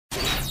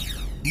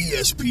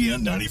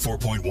ESPN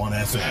 94.1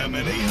 FM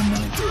and AM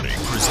 930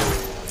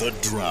 present The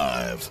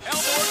Drive.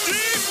 Elmore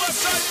deep, left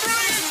side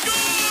three,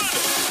 good!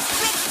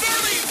 From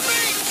 30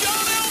 feet,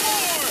 John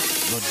Elmore!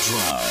 The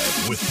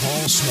Drive with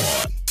Paul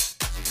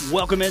Swann.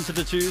 Welcome into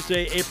the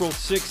Tuesday, April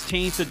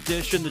 16th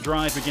edition. The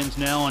Drive begins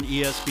now on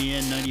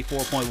ESPN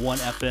 94.1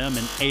 FM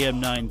and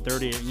AM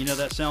 930. You know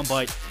that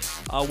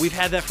soundbite. We've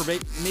had that for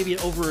maybe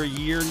over a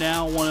year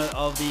now. One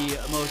of the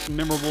most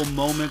memorable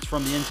moments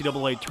from the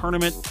NCAA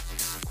tournament.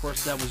 Of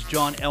course, that was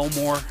John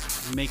Elmore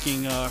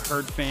making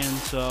Herd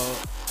fans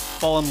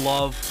fall in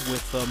love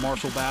with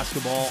Marshall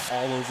basketball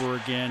all over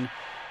again.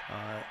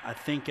 I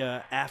think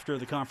after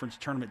the conference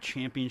tournament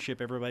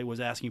championship, everybody was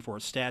asking for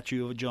a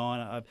statue of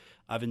John.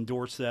 I've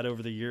endorsed that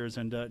over the years,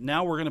 and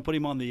now we're going to put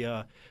him on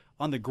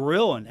the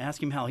grill and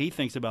ask him how he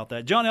thinks about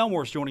that. John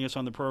Elmore is joining us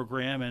on the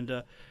program,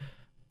 and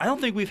I don't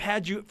think we've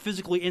had you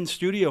physically in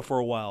studio for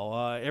a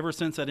while, ever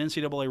since that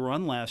NCAA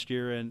run last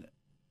year, and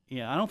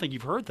yeah, I don't think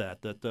you've heard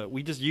that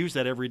we just use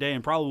that every day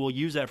and probably will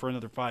use that for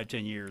another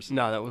 5-10 years.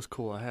 No, that was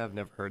cool. I have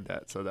never heard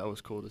that, so that was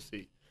cool to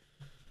see.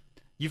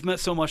 You've met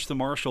so much to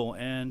Marshall,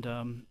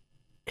 and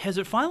has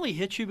it finally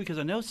hit you? Because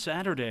I know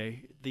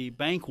Saturday, the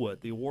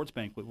awards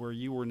banquet, where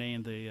you were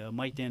named the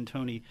Mike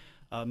D'Antoni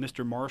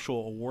Mr.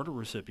 Marshall Award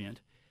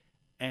recipient,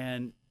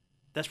 and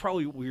that's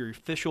probably your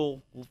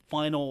official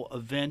final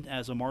event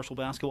as a Marshall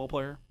basketball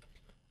player?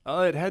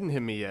 It hadn't hit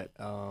me yet.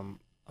 I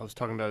was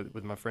talking about it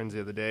with my friends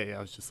the other day.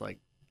 I was just like,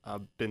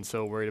 I've been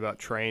so worried about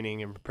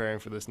training and preparing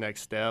for this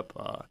next step.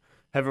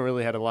 Haven't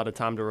really had a lot of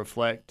time to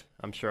reflect.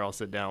 I'm sure I'll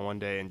sit down one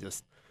day and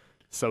just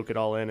soak it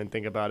all in and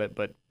think about it.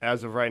 But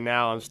as of right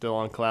now, I'm still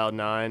on cloud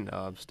nine.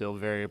 I'm still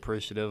very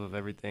appreciative of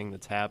everything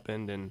that's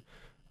happened and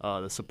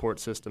the support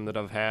system that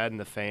I've had and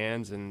the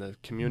fans and the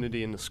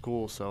community and the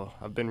school. So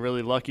I've been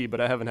really lucky, but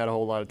I haven't had a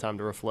whole lot of time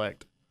to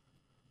reflect.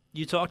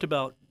 You talked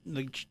about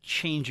the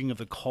changing of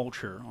the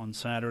culture on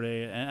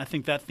Saturday, and I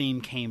think that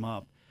theme came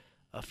up.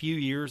 A few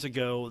years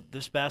ago,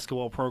 this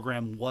basketball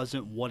program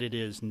wasn't what it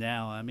is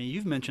now. I mean,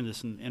 you've mentioned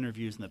this in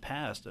interviews in the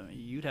past. I mean,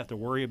 you'd have to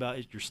worry about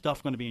is your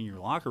stuff going to be in your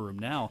locker room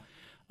now.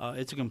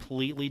 It's a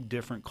completely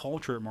different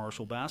culture at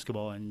Marshall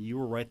basketball, and you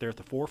were right there at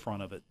the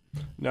forefront of it.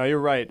 No, you're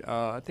right.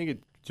 I think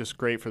it's just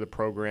great for the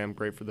program,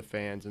 great for the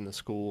fans and the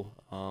school.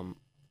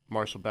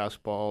 Marshall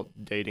basketball,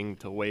 dating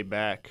to way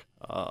back,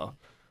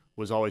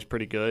 was always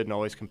pretty good and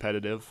always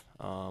competitive,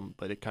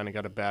 but it kind of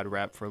got a bad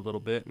rap for a little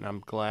bit, and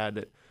I'm glad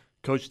that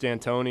Coach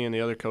D'Antoni and the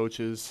other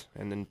coaches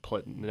and then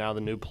now the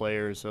new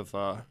players have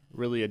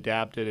really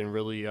adapted and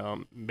really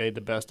made the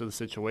best of the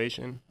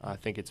situation. I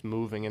think it's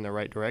moving in the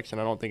right direction.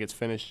 I don't think it's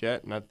finished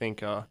yet, and I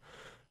think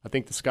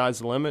the sky's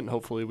the limit, and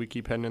hopefully we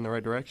keep heading in the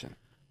right direction.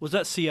 Was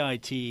that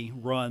CIT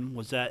run,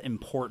 was that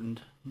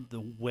important,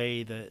 the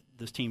way that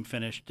this team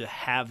finished, to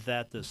have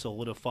that to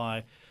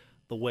solidify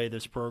the way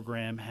this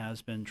program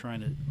has been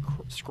trying to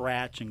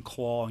scratch and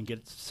claw and get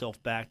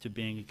itself back to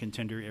being a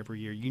contender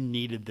every year? You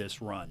needed this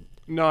run.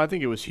 No, I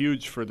think it was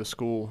huge for the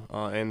school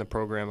and the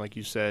program, like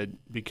you said,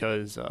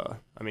 because,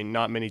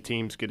 not many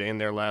teams get in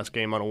their last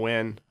game on a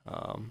win.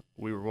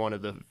 We were one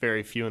of the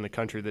very few in the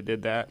country that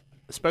did that,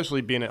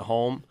 especially being at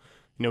home.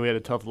 You know, we had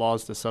a tough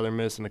loss to Southern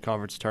Miss in the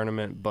conference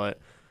tournament, but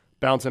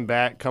bouncing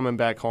back, coming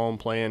back home,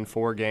 playing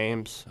 4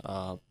 games,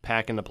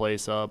 packing the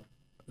place up,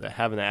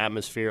 having the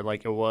atmosphere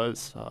like it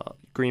was.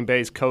 Green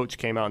Bay's coach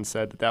came out and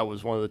said that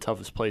was one of the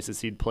toughest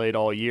places he'd played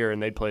all year,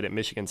 and they played at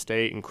Michigan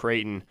State and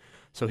Creighton.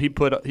 So he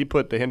put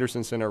the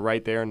Henderson Center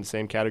right there in the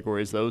same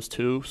category as those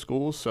two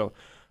schools. So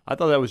I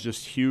thought that was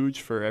just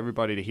huge for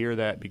everybody to hear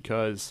that,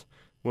 because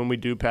when we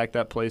do pack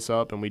that place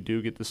up and we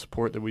do get the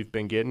support that we've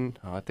been getting,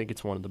 I think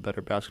it's one of the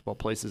better basketball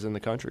places in the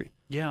country.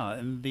 Yeah,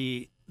 and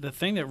the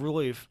thing that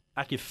really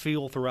I could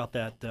feel throughout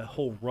that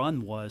whole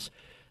run was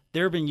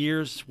there have been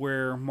years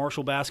where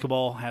Marshall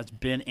basketball has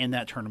been in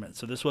that tournament,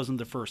 so this wasn't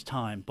the first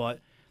time, but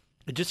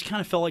it just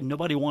kind of felt like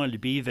nobody wanted to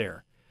be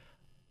there.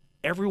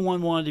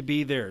 Everyone wanted to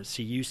be there to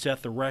see you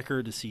set the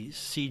record, to see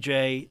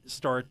CJ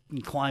start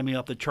climbing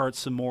up the charts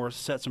some more,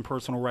 set some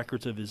personal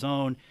records of his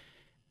own.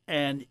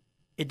 And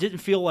it didn't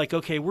feel like,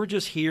 okay, we're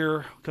just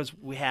here because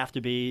we have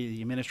to be.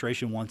 The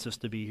administration wants us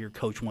to be here.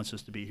 Coach wants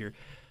us to be here.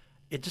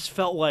 It just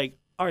felt like,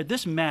 all right,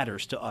 this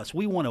matters to us.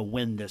 We want to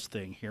win this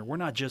thing here. We're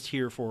not just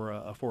here for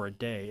a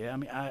day. I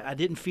mean, I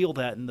didn't feel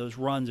that in those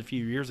runs a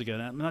few years ago.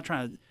 And I'm not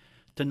trying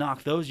to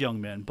knock those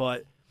young men,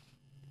 but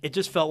it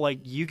just felt like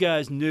you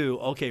guys knew,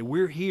 okay,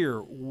 we're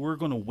here. We're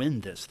going to win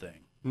this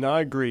thing. No,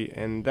 I agree,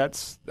 and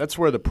that's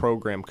where the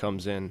program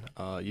comes in.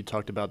 You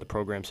talked about the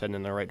program heading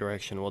in the right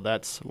direction. Well,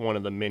 that's one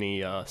of the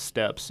many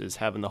steps, is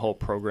having the whole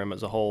program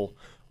as a whole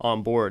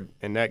on board,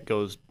 and that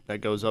goes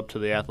up to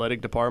the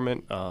athletic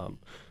department,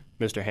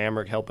 Mr.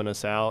 Hamrick helping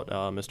us out,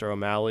 Mr.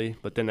 O'Malley,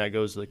 but then that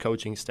goes to the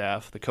coaching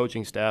staff. The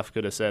coaching staff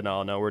could have said,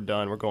 no, we're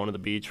done. We're going to the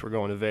beach. We're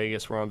going to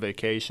Vegas. We're on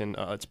vacation.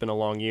 It's been a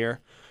long year.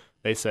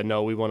 They said,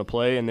 no, we want to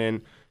play, and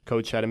then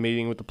Coach had a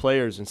meeting with the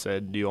players and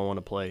said, do you all want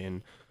to play?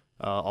 And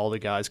all the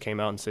guys came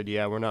out and said,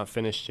 yeah, we're not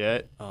finished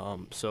yet.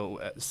 So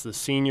as the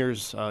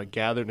seniors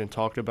gathered and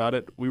talked about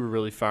it, we were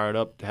really fired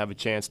up to have a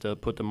chance to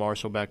put the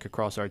Marshall back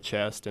across our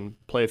chest and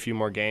play a few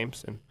more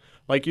games. And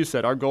like you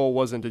said, our goal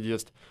wasn't to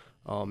just,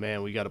 oh,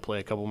 man, we got to play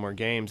a couple more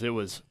games. It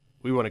was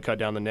we want to cut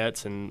down the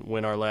nets and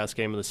win our last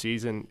game of the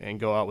season and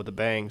go out with a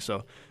bang.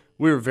 So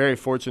we were very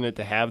fortunate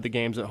to have the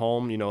games at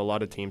home. You know, a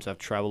lot of teams have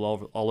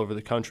traveled all over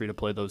the country to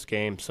play those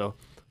games. So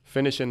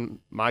finishing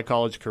my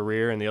college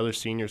career and the other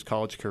seniors'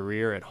 college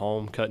career at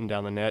home, cutting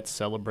down the nets,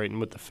 celebrating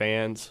with the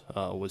fans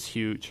was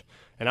huge.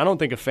 And I don't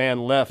think a fan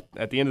left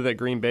at the end of that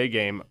Green Bay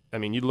game. I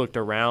mean, you looked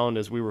around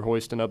as we were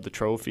hoisting up the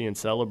trophy and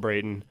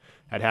celebrating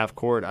at half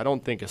court. I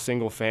don't think a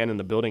single fan in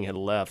the building had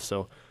left.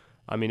 So,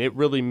 I mean, it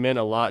really meant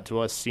a lot to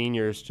us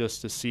seniors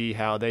just to see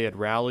how they had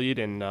rallied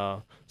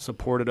and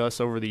supported us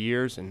over the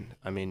years. And,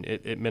 I mean,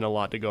 it meant a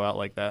lot to go out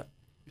like that.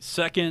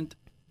 Second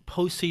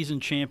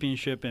postseason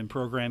championship in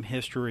program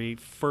history,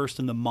 first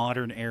in the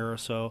modern era.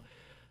 So,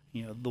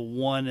 you know, the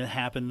one that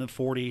happened in the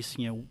 40s,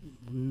 you know,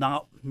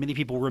 not many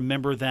people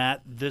remember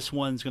that. This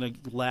one's going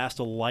to last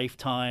a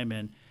lifetime,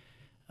 and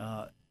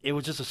it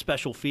was just a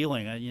special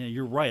feeling. You know,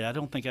 you're right. I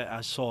don't think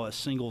I saw a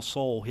single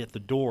soul hit the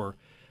door,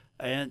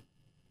 and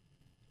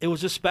it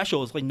was just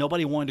special. It's like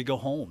nobody wanted to go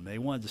home. They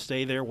wanted to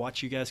stay there,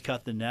 watch you guys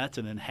cut the nets,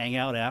 and then hang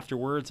out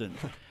afterwards. And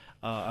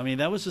I mean,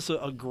 that was just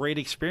a great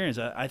experience.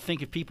 I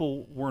think if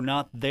people were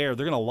not there,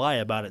 they're going to lie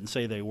about it and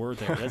say they were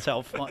there. That's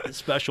how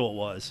special it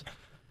was.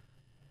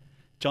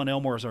 John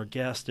Elmore is our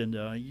guest,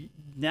 and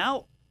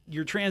now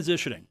you're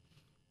transitioning.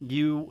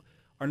 You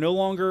are no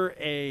longer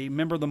a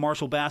member of the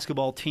Marshall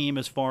basketball team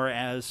as far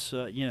as,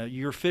 you know,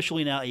 you're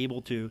officially now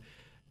able to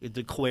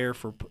declare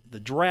for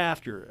the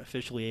draft. You're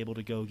officially able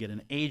to go get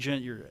an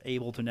agent. You're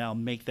able to now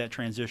make that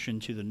transition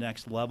to the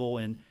next level.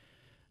 And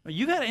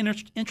you got an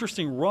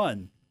interesting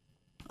run.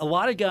 A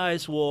lot of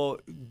guys will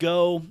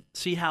go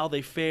see how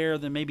they fare,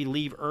 then maybe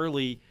leave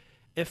early.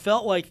 It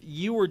felt like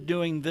you were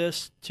doing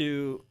this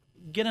to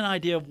get an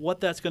idea of what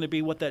that's going to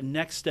be, what that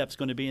next step's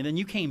going to be, and then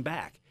you came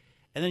back.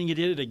 And then you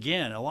did it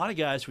again. A lot of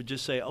guys would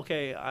just say,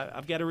 okay,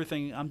 I've got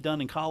everything. I'm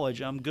done in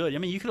college. I'm good. I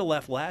mean, you could have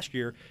left last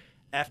year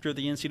after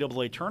the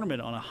NCAA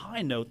tournament on a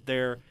high note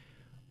there,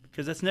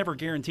 because that's never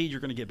guaranteed you're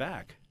going to get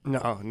back.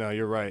 No,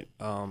 you're right.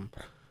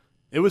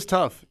 It was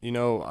tough. You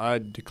know, I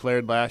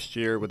declared last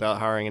year without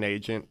hiring an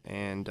agent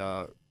and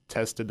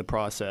tested the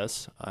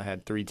process. I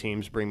had 3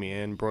 teams bring me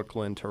in,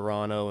 Brooklyn,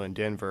 Toronto, and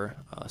Denver.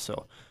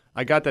 So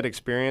I got that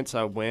experience.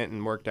 I went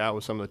and worked out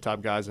with some of the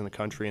top guys in the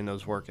country in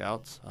those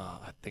workouts.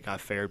 I think I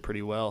fared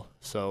pretty well.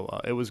 So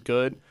it was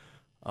good.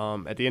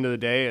 At the end of the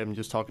day, I'm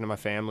just talking to my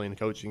family and the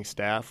coaching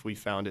staff. We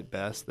found it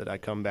best that I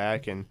come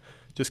back and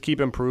just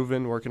keep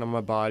improving, working on my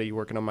body,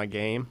 working on my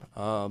game.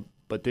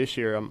 But this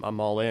year, I'm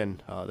all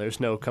in. There's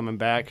no coming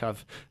back. I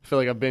feel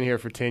like I've been here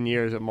for 10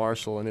 years at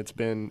Marshall, and it's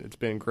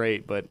been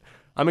great. But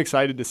I'm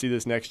excited to see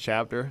this next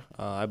chapter.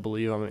 I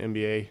believe I'm an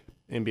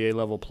NBA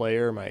level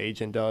player. My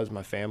agent does,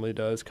 my family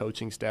does,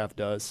 coaching staff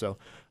does. So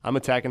I'm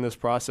attacking this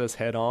process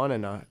head on,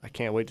 and I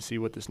can't wait to see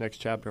what this next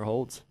chapter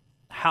holds.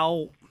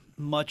 How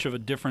much of a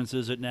difference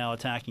is it now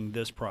attacking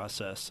this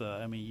process?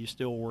 I mean, you're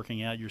still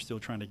working out, you're still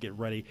trying to get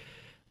ready,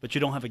 but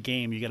you don't have a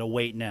game. You got to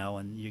wait now,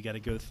 and you got to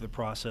go through the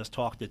process,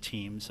 talk to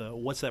teams.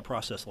 What's that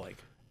process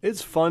like?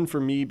 It's fun for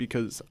me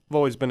because I've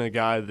always been a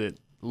guy that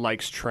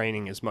likes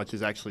training as much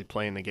as actually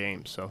playing the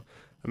game. So,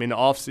 I mean, the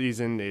off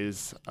season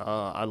is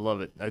I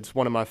love it. It's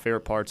one of my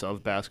favorite parts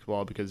of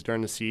basketball because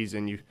during the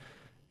season you're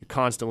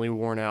constantly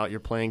worn out. You're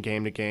playing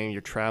game to game.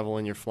 You're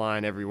traveling. You're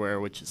flying everywhere,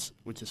 which is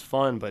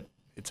fun, but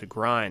it's a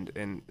grind.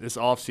 And this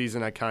off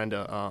season, I'm kind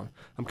of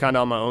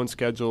on my own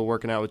schedule,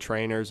 working out with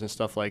trainers and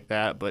stuff like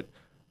that. But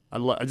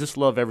I just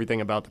love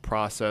everything about the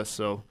process.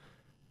 So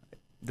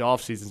the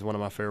off season is one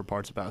of my favorite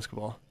parts of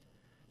basketball.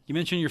 You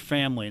mentioned your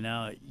family.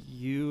 Now,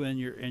 you and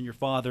your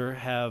father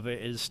have a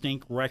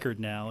distinct record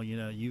now. You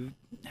know, you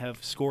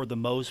have scored the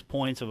most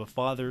points of a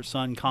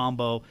father-son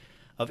combo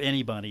of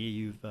anybody.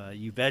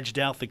 You've edged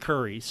out the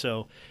Curry,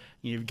 so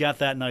you've got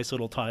that nice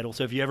little title.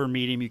 So if you ever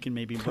meet him, you can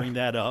maybe bring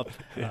that up.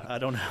 Yeah. I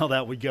don't know how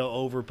that would go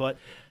over, but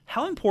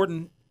how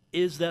important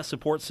is that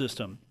support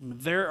system?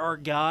 There are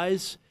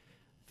guys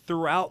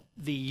throughout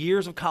the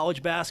years of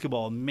college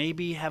basketball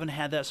maybe haven't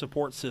had that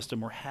support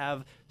system or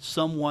have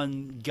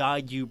someone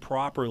guide you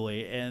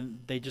properly, and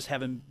they just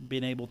haven't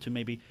been able to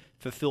maybe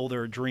fulfill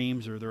their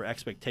dreams or their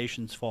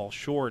expectations fall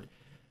short.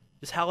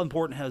 Just how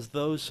important has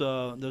those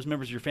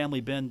members of your family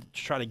been to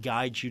try to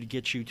guide you to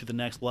get you to the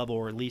next level,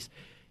 or at least,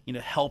 you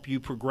know, help you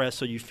progress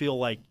so you feel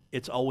like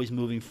it's always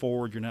moving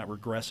forward, you're not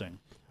regressing?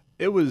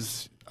 It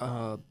was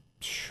a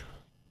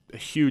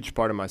huge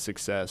part of my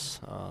success,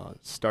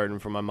 starting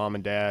from my mom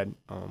and dad.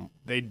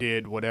 They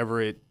did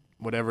whatever it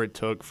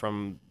took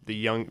from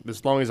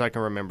as long as I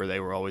can remember. They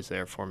were always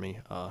there for me,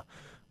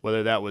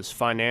 whether that was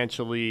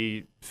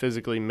financially,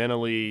 physically,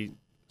 mentally,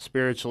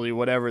 spiritually,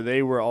 whatever.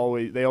 They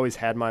always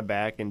had my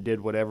back and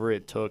did whatever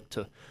it took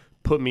to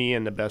put me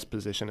in the best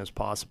position as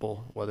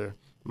possible, whether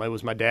It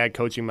was my dad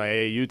coaching my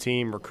AAU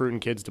team, recruiting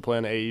kids to play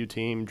on the AAU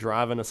team,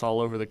 driving us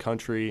all over the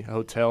country,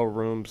 hotel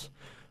rooms,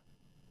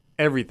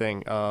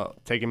 everything.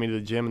 Taking me to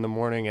the gym in the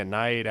morning, at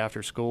night,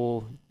 after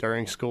school,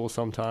 during school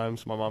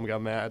sometimes. My mom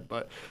got mad.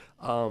 But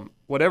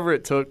whatever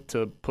it took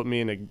to put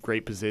me in a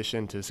great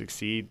position to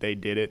succeed, they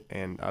did it.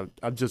 And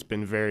I've just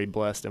been very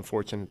blessed and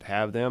fortunate to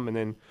have them.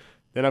 And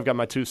then I've got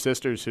my two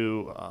sisters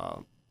who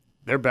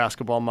they're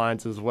basketball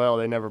minds as well.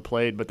 They never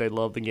played, but they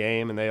love the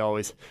game, and they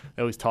always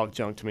talk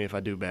junk to me if I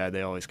do bad.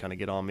 They always kind of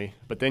get on me.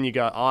 But then you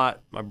got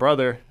Ott, my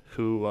brother,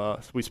 who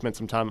we spent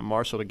some time at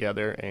Marshall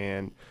together,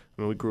 and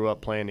we grew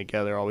up playing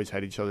together, always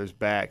had each other's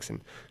backs.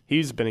 And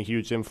he's been a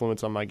huge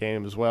influence on my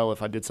game as well.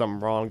 If I did something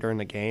wrong during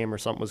the game or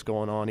something was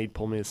going on, he'd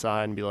pull me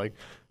aside and be like,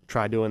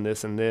 try doing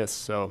this and this.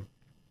 So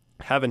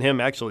having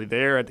him actually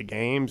there at the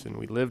games, and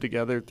we lived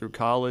together through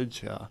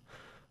college,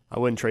 I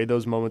wouldn't trade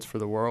those moments for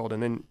the world.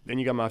 And then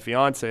you got my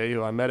fiance,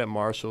 who I met at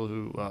Marshall,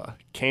 who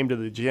came to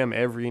the gym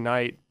every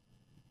night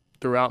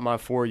throughout my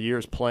 4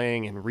 years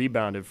playing and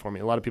rebounded for me.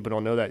 A lot of people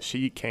don't know that.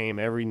 She came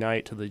every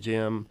night to the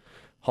gym,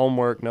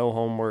 homework, no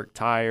homework,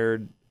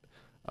 tired,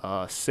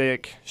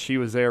 sick. She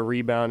was there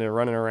rebounding,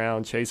 running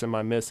around, chasing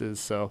my misses.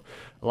 So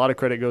a lot of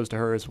credit goes to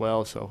her as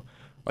well. So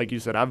like you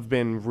said, I've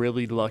been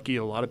really lucky.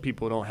 A lot of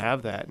people don't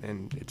have that,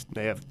 and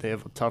they have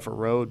a tougher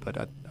road, but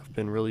I've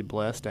been really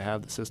blessed to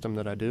have the system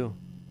that I do.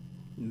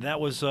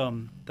 That was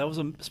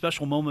a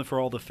special moment for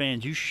all the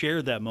fans. You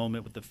shared that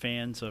moment with the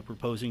fans,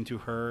 proposing to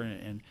her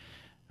and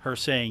her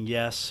saying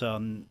yes.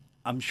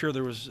 I'm sure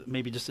there was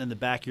maybe just in the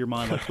back of your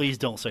mind, like, please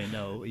don't say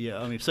no.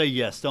 Yeah, I mean, say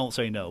yes, don't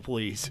say no,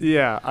 please.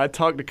 Yeah, I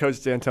talked to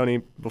Coach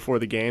D'Antoni before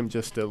the game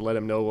just to let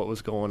him know what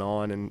was going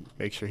on and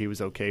make sure he was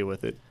okay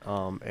with it.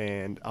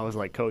 And I was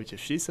like, Coach, if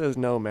she says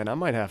no, man, I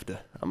might have to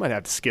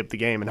skip the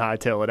game and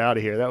hightail it out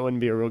of here. That wouldn't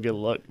be a real good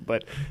look.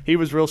 But he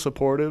was real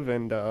supportive,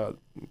 and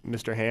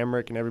Mr.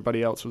 Hamrick and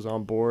everybody else was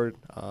on board.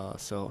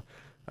 So,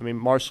 I mean,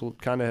 Marshall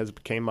kind of has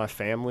became my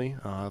family.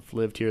 I've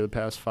lived here the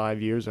past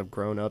 5 years. I've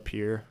grown up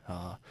here.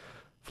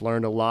 I've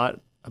learned a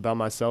lot about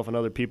myself and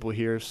other people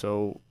here,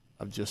 so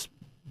I've just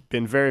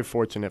been very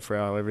fortunate for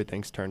how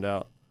everything's turned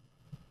out.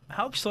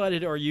 How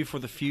excited are you for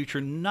the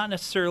future? Not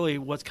necessarily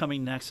what's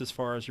coming next as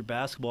far as your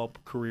basketball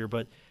career,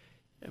 but,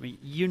 I mean,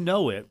 you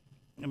know it.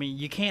 I mean,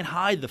 you can't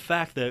hide the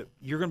fact that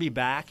you're going to be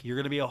back. You're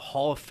going to be a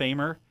Hall of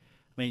Famer.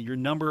 I mean, your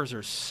numbers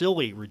are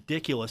silly,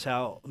 ridiculous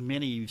how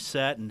many you've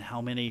set and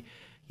how many,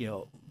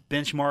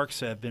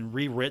 benchmarks have been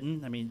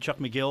rewritten. I mean, Chuck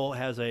McGill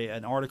has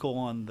an article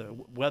on the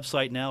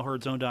website now,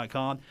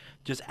 herdzone.com,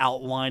 just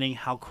outlining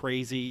how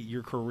crazy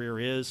your career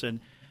is.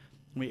 And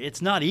I mean,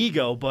 it's not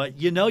ego,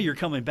 but you're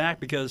coming back,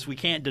 because we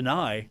can't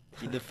deny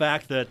the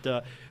fact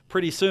that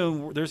pretty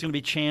soon there's going to be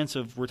a chance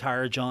of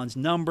retire John's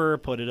number,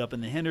 put it up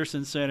in the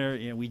Henderson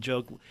Center. We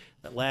joke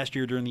that last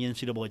year during the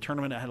NCAA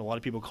tournament, I had a lot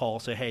of people call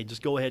and say, hey,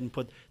 just go ahead and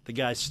put the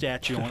guy's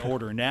statue on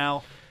order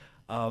now.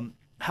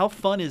 How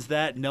fun is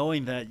that,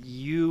 knowing that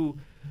you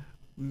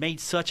made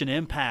such an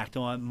impact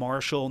on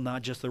Marshall,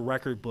 not just the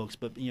record books,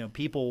 but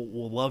people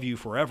will love you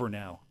forever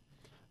now?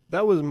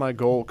 That was my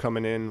goal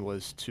coming in,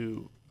 was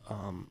to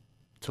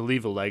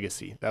leave a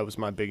legacy. That was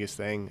my biggest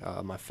thing.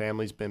 My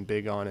family's been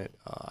big on it.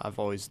 I've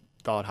always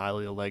thought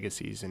highly of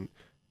legacies, and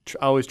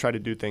I always try to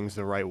do things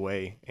the right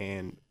way.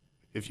 And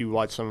if you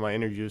watch some of my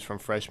interviews from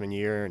freshman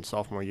year and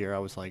sophomore year, I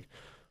was like,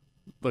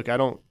 look, I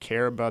don't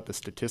care about the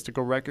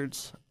statistical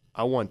records.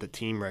 I want the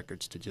team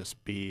records to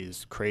just be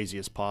as crazy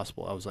as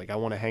possible. I was like, I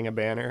want to hang a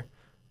banner,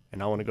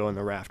 and I want to go in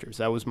the rafters.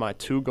 That was my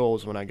two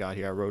goals when I got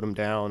here. I wrote them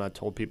down. I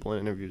told people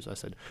in interviews, I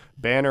said,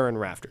 banner and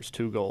rafters,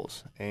 2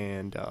 goals.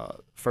 And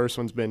first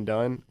one's been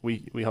done.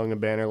 We hung a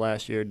banner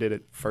last year, did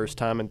it first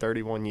time in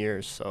 31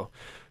 years. So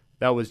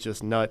that was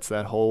just nuts,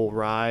 that whole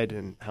ride,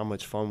 and how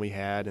much fun we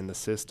had, and the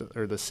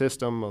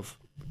system of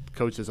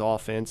coach's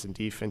offense and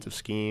defensive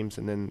schemes,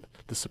 and then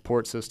the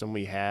support system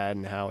we had,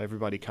 and how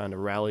everybody kind of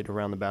rallied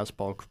around the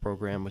basketball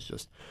program was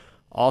just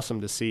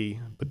awesome to see.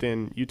 But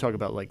then you talk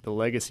about like the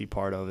legacy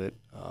part of it.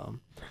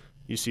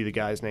 You see the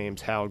guy's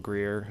name's Hal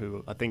Greer,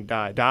 who I think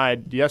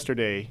died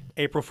yesterday,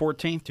 April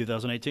 14th,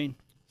 2018.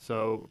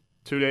 So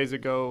 2 days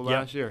ago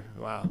last year.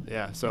 Wow.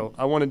 Yeah. So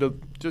I wanted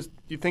to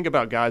you think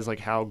about guys like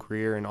Hal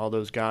Greer and all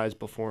those guys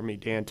before me,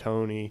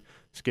 D'Antoni,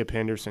 Skip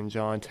Henderson,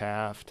 John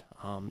Taft,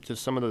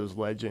 just some of those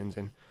legends,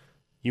 and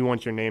you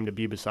want your name to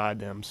be beside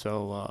them.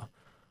 So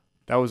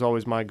that was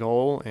always my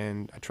goal,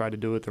 and I tried to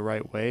do it the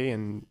right way,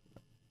 and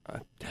I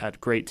had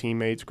great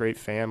teammates, great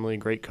family,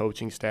 great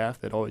coaching staff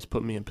that always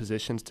put me in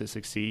positions to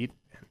succeed.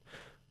 And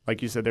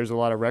like you said, there's a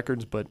lot of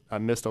records, but I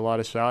missed a lot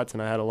of shots,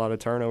 and I had a lot of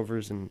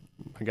turnovers, and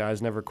my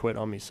guys never quit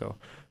on me, so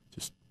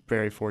just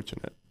very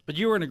fortunate. But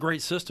you were in a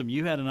great system.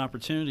 You had an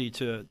opportunity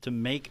to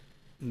make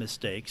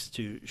mistakes,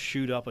 to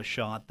shoot up a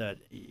shot that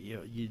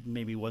you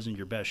maybe wasn't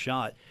your best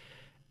shot,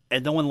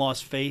 and no one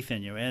lost faith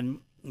in you. And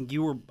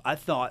you were, I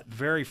thought,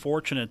 very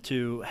fortunate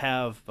to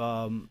have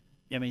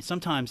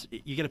sometimes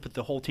you got to put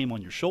the whole team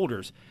on your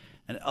shoulders,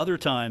 and other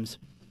times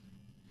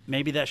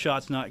maybe that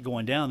shot's not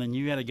going down. Then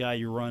you had a guy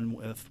you run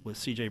with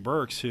C.J.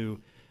 Burks, who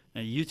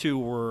you two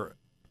were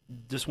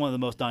just one of the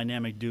most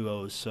dynamic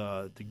duos,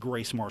 the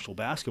Grace Marshall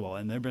basketball.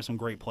 And there have been some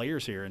great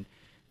players here. And,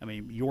 I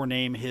mean, your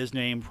name, his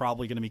name,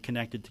 probably going to be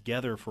connected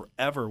together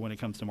forever when it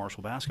comes to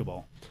Marshall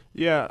basketball.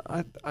 Yeah,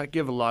 I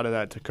give a lot of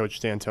that to Coach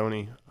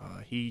D'Antoni.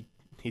 He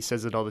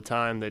says it all the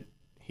time that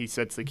he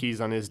sets the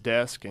keys on his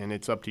desk, and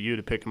it's up to you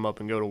to pick them up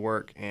and go to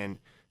work. And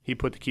he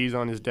put the keys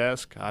on his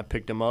desk. I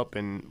picked them up,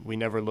 and we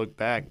never looked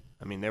back.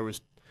 I mean, there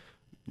was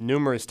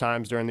numerous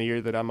times during the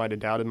year that I might have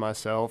doubted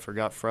myself or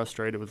got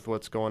frustrated with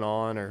what's going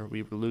on, or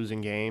we were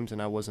losing games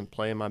and I wasn't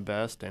playing my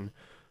best. And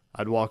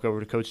I'd walk over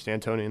to Coach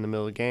D'Antoni in the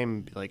middle of the game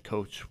and be like,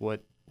 Coach,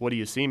 what do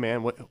you see,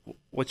 man?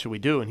 What should we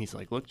do? And he's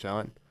like, look,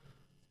 John.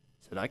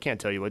 I said, I can't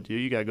tell you what to do.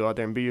 You got to go out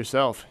there and be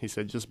yourself. He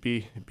said, just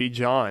be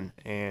John.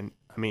 And,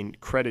 I mean,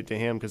 credit to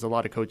him, because a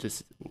lot of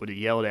coaches would have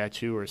yelled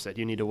at you or said,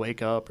 you need to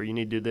wake up or you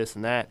need to do this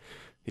and that.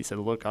 He said,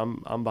 look,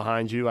 I'm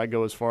behind you. I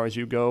go as far as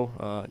you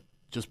go.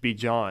 Just be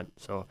John.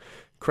 So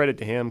credit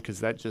to him, because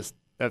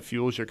that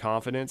fuels your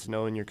confidence,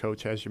 knowing your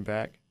coach has your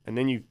back. And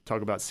then you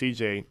talk about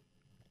CJ.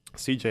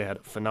 CJ had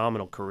a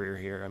phenomenal career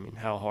here. I mean,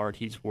 how hard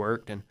he's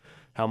worked and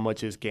how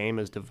much his game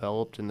has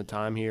developed in the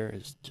time here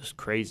is just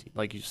crazy.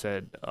 Like you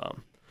said,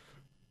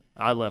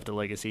 I left a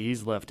legacy.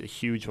 He's left a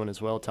huge one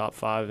as well, top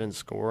 5 in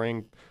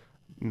scoring,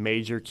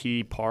 major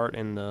key part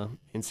in the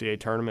NCAA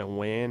tournament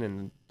win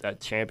and that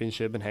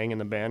championship and hanging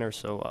the banner.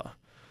 So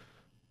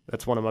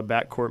that's one of my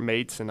backcourt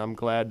mates, and I'm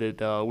glad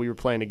that we were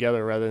playing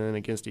together rather than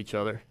against each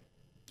other.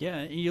 Yeah,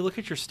 and you look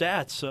at your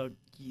stats,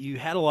 you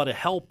had a lot of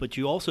help, but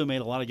you also made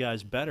a lot of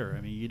guys better.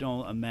 I mean, you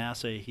don't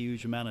amass a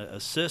huge amount of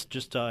assists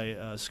just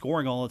by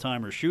scoring all the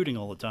time or shooting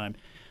all the time.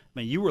 I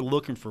mean, you were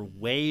looking for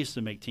ways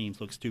to make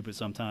teams look stupid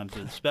sometimes,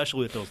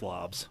 especially with those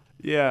lobs.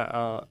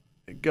 Yeah,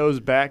 it goes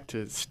back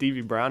to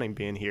Stevie Browning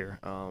being here.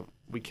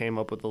 We came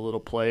up with a little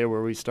play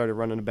where we started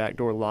running a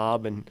backdoor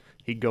lob, and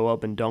he'd go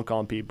up and dunk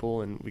on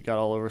people, and we got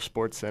all over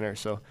Sports Center.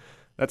 So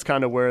that's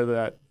kind of where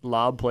that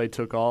lob play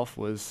took off,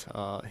 was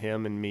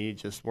him and me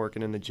just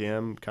working in the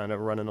gym, kind of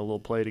running a little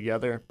play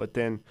together. But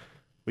then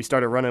we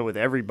started running with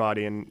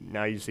everybody, and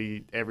now you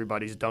see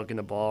everybody's dunking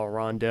the ball.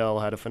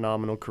 Rondell had a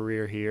phenomenal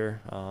career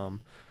here.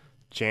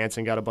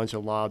 Jansen got a bunch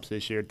of lobs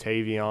this year.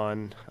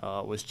 Tavion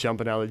was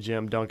jumping out of the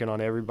gym, dunking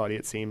on everybody,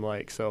 it seemed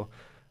like. So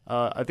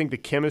I think the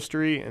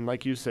chemistry and,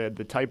 like you said,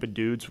 the type of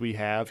dudes we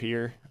have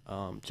here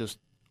just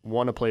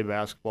want to play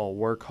basketball,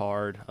 work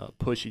hard,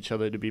 push each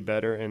other to be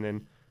better, and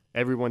then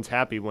everyone's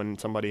happy when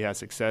somebody has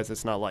success.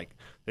 It's not like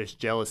there's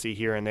jealousy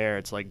here and there.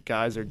 It's like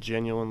guys are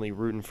genuinely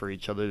rooting for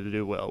each other to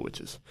do well,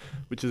 which is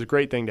a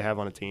great thing to have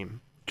on a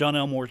team. John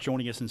Elmore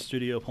joining us in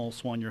studio. Paul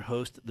Swann, your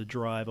host, The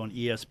Drive on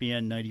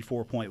ESPN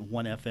 94.1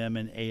 FM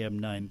and AM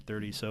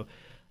 930. So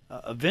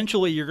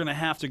eventually you're going to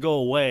have to go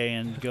away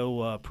and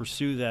go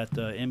pursue that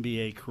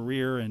NBA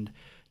career, and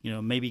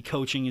maybe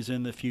coaching is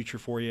in the future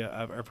for you.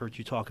 I've heard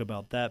you talk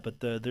about that, but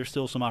there's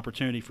still some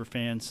opportunity for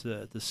fans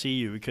to see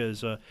you,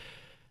 because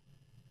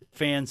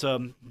fans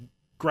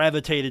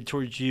gravitated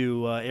towards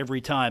you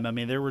every time. I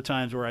mean, there were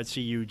times where I'd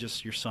see you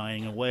you're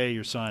signing away,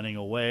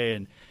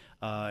 and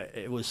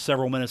it was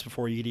several minutes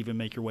before you could even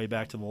make your way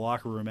back to the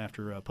locker room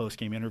after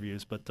post-game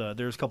interviews. But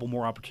there's a couple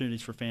more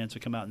opportunities for fans to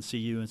come out and see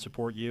you and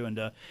support you.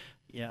 And,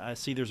 I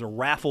see there's a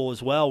raffle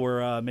as well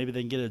where maybe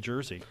they can get a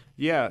jersey.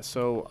 Yeah,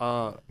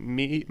 so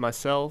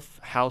myself,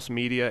 House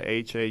Media,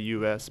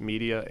 Haus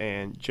Media,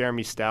 and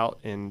Jeremy Stout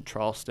in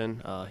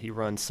Charleston. He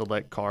runs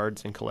Select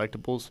Cards and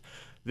Collectibles.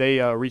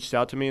 They reached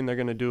out to me, and they're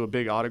going to do a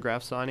big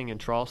autograph signing in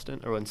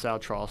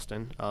South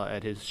Charleston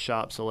at his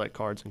shop, Select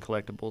Cards and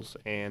Collectibles.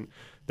 And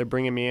they're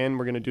bringing me in.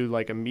 We're going to do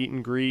like a meet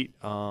and greet.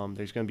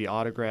 There's going to be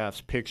autographs,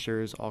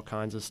 pictures, all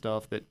kinds of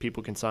stuff that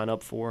people can sign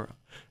up for.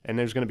 And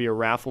there's going to be a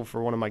raffle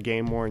for one of my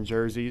game-worn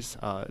jerseys.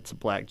 It's a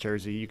black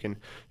jersey. You can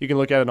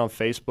look at it on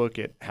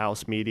Facebook at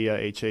House Media,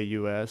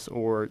 Haus,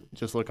 or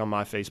just look on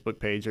my Facebook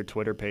page or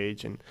Twitter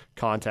page and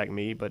contact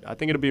me. But I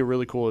think it'll be a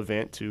really cool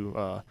event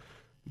to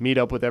meet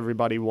up with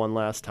everybody one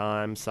last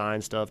time,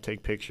 sign stuff,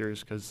 take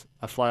pictures, because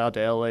I fly out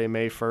to LA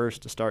May 1st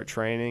to start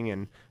training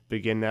and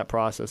begin that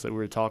process that we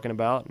were talking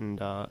about,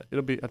 and I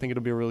think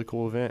it'll be a really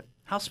cool event.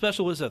 How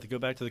special is that to go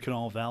back to the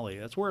Kanawha Valley?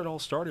 That's where it all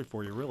started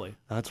for you, really.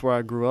 That's where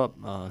I grew up,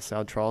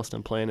 South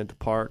Charleston, playing at the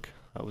park.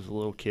 I was a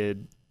little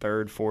kid,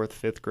 3rd, 4th,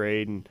 5th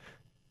grade, and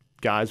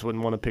guys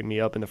wouldn't want to pick me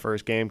up in the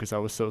first game because I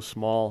was so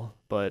small,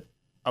 but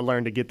I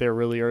learned to get there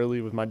really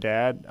early with my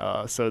dad,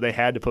 so they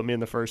had to put me in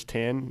the first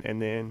 10,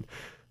 and then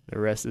the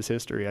rest is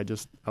history.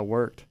 I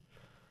worked.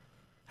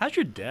 How's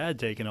your dad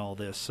taking all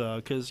this?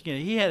 Because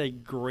he had a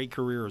great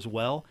career as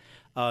well.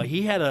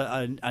 He had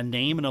a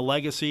name and a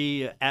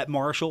legacy at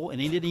Marshall, and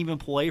he didn't even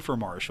play for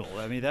Marshall.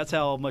 I mean, that's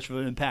how much of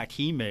an impact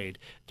he made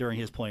during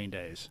his playing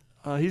days.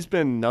 He's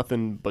been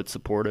nothing but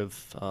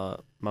supportive.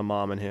 My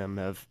mom and him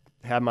have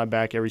had my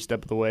back every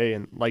step of the way.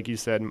 And like you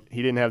said,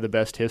 he didn't have the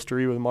best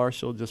history with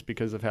Marshall just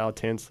because of how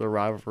tense the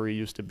rivalry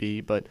used to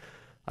be. But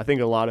I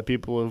think a lot of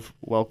people have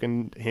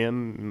welcomed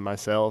him,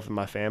 myself, and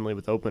my family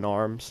with open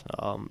arms.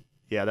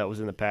 Yeah, that was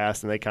in the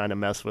past, and they kind of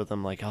messed with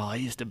him like, oh, I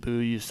used to boo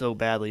you so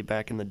badly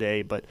back in the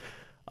day. But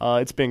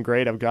It's been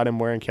great. I've got him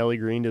wearing Kelly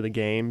Green to the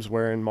games,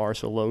 wearing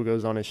Marshall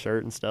logos on his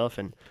shirt and stuff.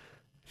 And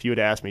if you had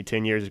asked me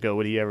 10 years ago,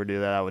 would he ever do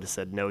that, I would have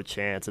said no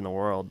chance in the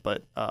world.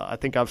 But I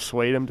think I've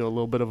swayed him to a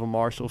little bit of a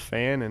Marshall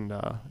fan, and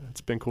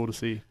it's been cool to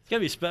see. It's got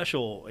to be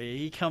special.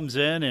 He comes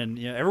in, and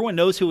everyone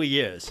knows who he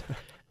is.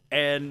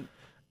 And,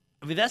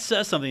 I mean, that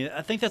says something.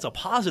 I think that's a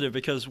positive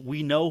because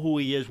we know who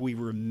he is. We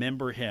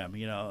remember him.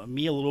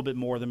 Me a little bit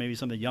more than maybe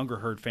some of the younger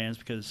Herd fans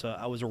because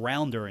I was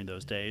around during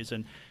those days.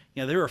 And,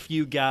 there are a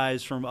few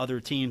guys from other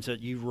teams that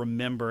you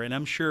remember. And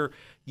I'm sure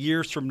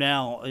years from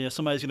now,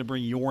 somebody's going to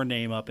bring your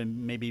name up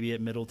and maybe be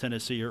at Middle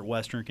Tennessee or at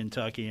Western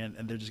Kentucky, and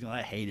they're just going to,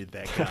 I hated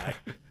that guy.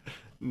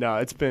 No,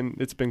 it's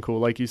been cool.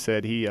 Like you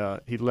said, he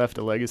left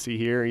a legacy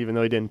here, even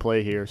though he didn't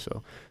play here.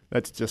 So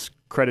that's just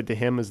credit to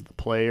him as the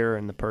player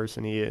and the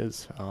person he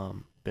is.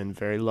 Been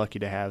very lucky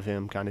to have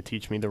him kind of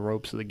teach me the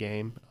ropes of the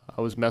game. I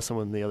was messing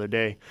with him the other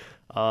day.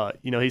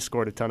 He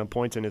scored a ton of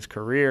points in his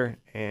career,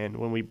 and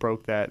when we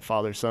broke that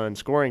father-son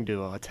scoring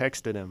duo, I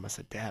texted him. I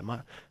said, Dad,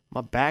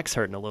 my back's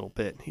hurting a little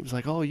bit. He was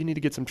like, oh, you need to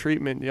get some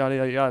treatment, yada,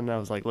 yada, yada. And I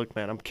was like, look,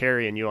 man, I'm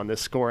carrying you on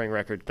this scoring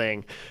record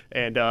thing.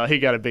 And he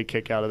got a big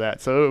kick out of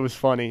that. So it was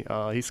funny.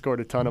 He scored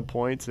a ton of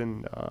points,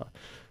 and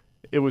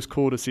it was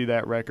cool to see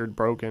that record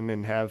broken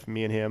and have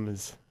me and him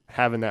as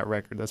having that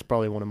record. That's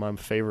probably one of my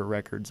favorite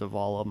records of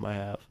all of them I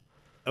have.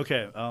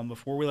 Okay,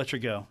 before we let you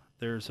go,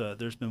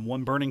 there's been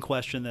one burning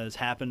question that has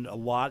happened a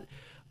lot.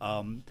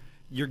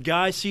 Your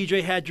guy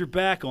CJ had your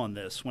back on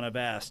this when I've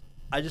asked.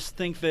 I just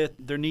think that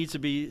there needs to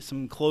be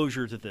some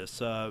closure to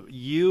this.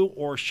 You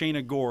or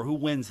Shayna Gore, who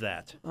wins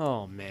that?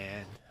 Oh,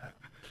 man.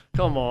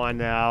 Come on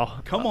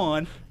now. Come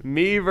on.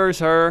 Me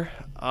versus her.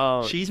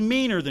 She's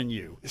meaner than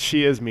you.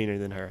 She is meaner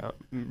than her.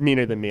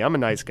 Meaner than me. I'm a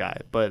nice guy.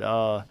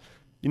 But,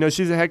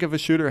 she's a heck of a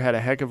shooter, had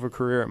a heck of a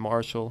career at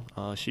Marshall.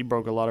 She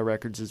broke a lot of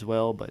records as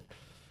well. But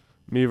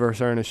me versus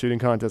her in a shooting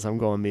contest, I'm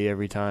going me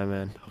every time,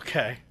 man.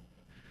 Okay.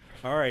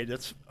 All right.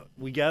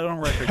 We got it on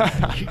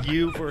record.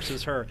 You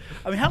versus her.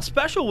 I mean, how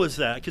special was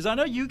that? Because I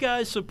know you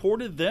guys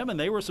supported them, and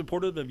they were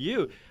supportive of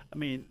you. I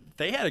mean,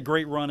 they had a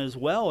great run as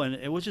well, and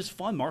it was just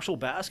fun. Marshall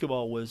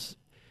basketball was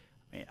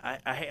 –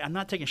 I'm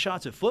not taking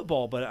shots at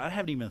football, but I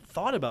haven't even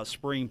thought about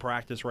spring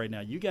practice right now.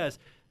 You guys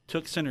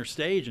took center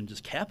stage and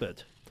just kept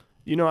it.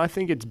 I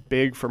think it's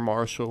big for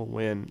Marshall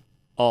when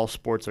all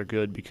sports are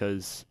good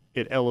because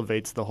it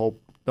elevates the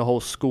whole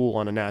school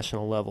on a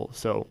national level.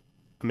 So,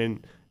 I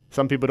mean –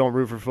 some people don't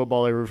root for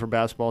football, they root for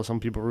basketball. Some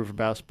people root for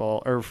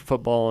basketball or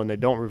football and they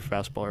don't root for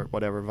basketball or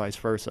whatever, vice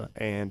versa.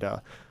 And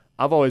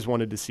I've always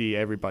wanted to see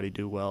everybody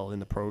do well in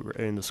the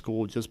program, in the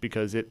school, just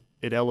because it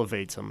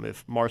elevates them.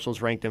 If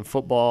Marshall's ranked in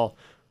football,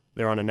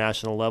 they're on a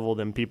national level,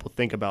 then people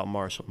think about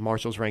Marshall.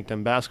 Marshall's ranked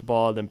in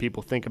basketball, then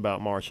people think about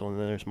Marshall, and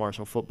then there's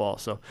Marshall football.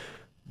 So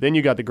then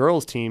you got the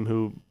girls team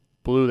who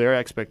blew their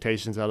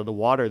expectations out of the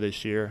water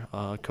this year.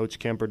 Coach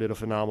Kemper did a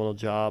phenomenal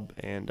job,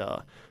 and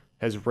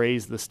has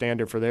raised the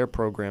standard for their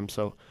program.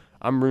 So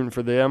I'm rooting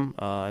for them.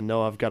 I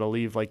know I've got to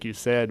leave, like you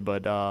said,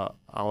 but I'll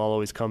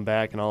always come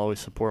back and I'll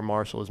always support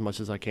Marshall as much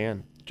as I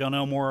can. John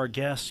Elmore, our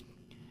guest.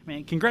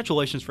 Man,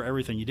 congratulations for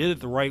everything. You did it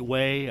the right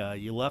way.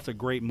 You left a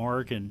great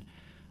mark, and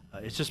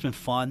it's just been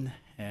fun.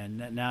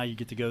 And now you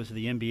get to go to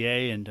the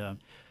NBA. And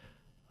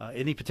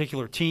any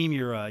particular team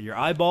you're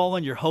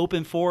eyeballing, you're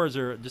hoping for? Is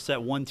there just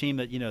that one team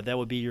that that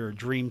would be your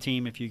dream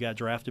team if you got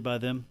drafted by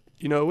them?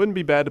 It wouldn't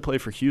be bad to play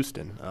for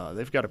Houston.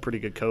 They've got a pretty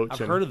good coach.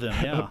 I've heard of them,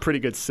 yeah. A pretty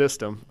good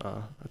system.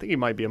 I think he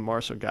might be a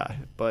Marshall guy.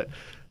 But,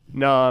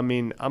 no, I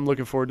mean, I'm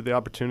looking forward to the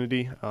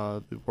opportunity.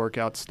 The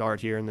workouts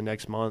start here in the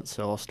next month,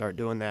 so I'll start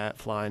doing that,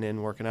 flying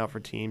in, working out for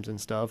teams and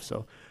stuff.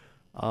 So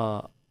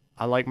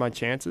I like my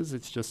chances.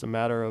 It's just a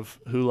matter of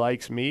who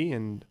likes me,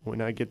 and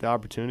when I get the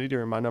opportunity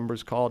or my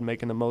number's called,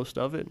 making the most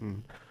of it,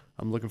 and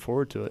I'm looking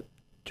forward to it.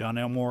 John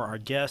Elmore, our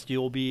guest.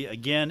 You'll be,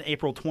 again,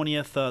 April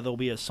 20th. There'll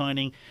be a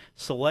signing.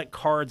 Select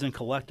Cards and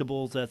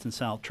Collectibles. That's in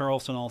South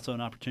Charleston. Also an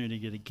opportunity to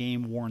get a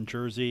game-worn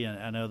jersey. And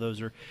I know those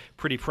are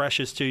pretty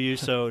precious to you,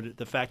 so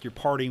the fact you're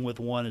parting with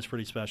one is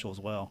pretty special as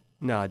well.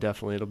 No,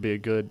 definitely. It'll be a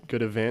good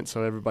event,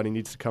 so everybody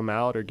needs to come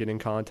out or get in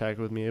contact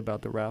with me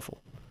about the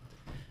raffle.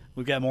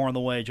 We've got more on the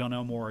way. John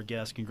Elmore, our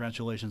guest.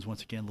 Congratulations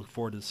once again. Look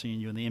forward to seeing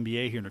you in the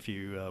NBA here in a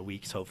few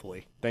weeks,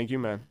 hopefully. Thank you,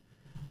 man.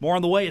 More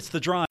on the way. It's The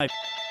Drive.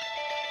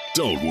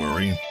 Don't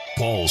worry.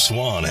 Paul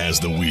Swan has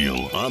the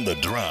wheel on The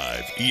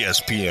Drive.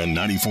 ESPN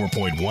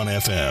 94.1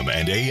 FM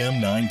and AM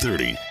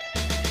 930.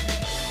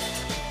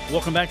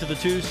 Welcome back to the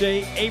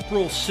Tuesday,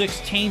 April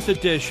 16th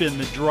edition,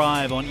 The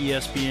Drive on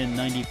ESPN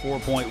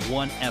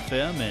 94.1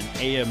 FM and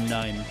AM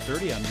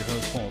 930. I'm your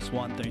host, Paul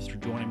Swan. Thanks for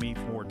joining me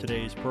for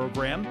today's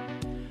program.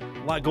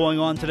 A lot going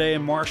on today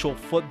in Marshall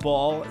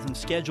football, some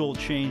schedule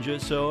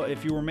changes. So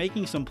if you were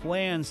making some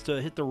plans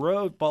to hit the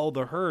road, follow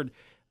the herd,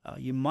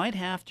 you might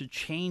have to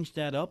change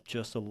that up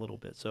just a little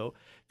bit. So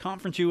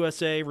Conference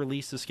USA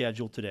released the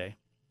schedule today.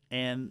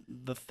 And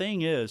the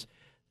thing is,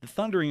 the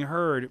Thundering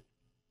Herd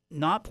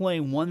not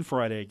playing one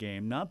Friday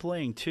game, not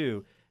playing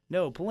two.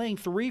 No, playing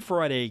 3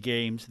 Friday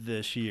games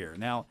this year.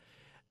 Now,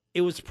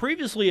 It was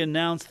previously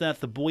announced that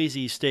the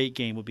Boise State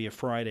game would be a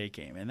Friday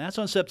game, and that's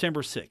on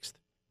September 6th.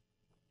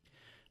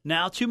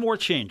 Now, 2 more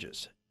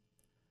changes.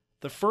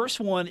 The first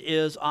one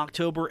is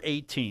October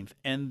 18th,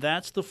 and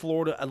that's the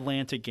Florida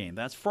Atlantic game.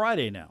 That's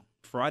Friday now,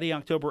 Friday,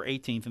 October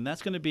 18th, and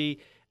that's going to be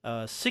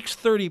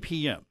 6:30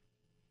 p.m.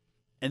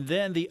 And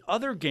then the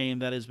other game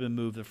that has been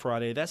moved to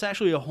Friday, that's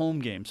actually a home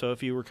game. So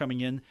if you were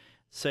coming in,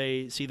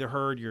 say, see the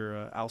Herd,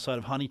 you're outside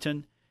of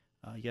Huntington,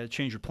 you got to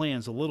change your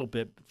plans a little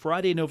bit.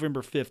 Friday,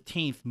 November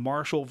 15th,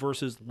 Marshall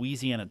versus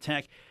Louisiana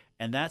Tech,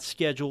 and that's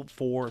scheduled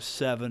for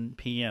 7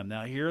 p.m.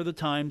 Now, here are the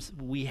times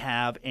we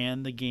have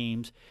and the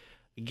games.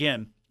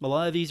 Again, a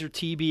lot of these are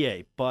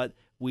TBA, but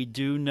we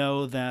do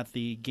know that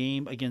the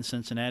game against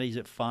Cincinnati is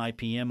at 5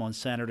 p.m. on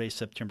Saturday,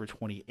 September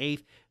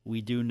 28th. We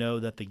do know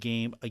that the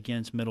game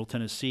against Middle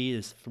Tennessee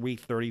is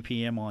 3:30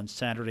 p.m. on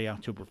Saturday,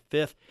 October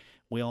 5th.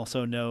 We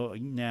also know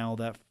now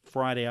that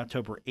Friday,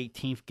 October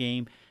 18th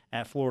game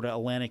at Florida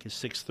Atlantic is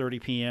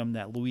 6:30 p.m.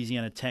 That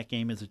Louisiana Tech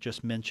game, as I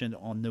just mentioned,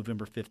 on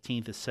November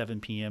 15th is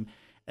 7 p.m.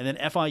 And then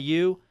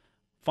FIU,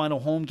 final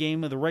home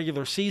game of the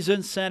regular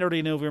season,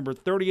 Saturday, November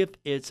 30th,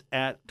 it's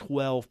at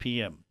 12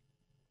 p.m.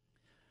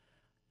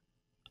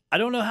 I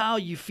don't know how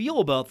you feel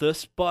about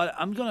this, but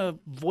I'm going to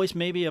voice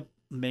maybe an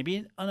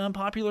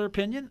unpopular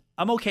opinion.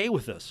 I'm okay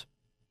with this.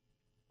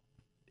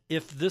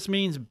 If this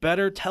means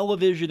better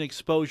television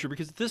exposure,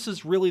 because this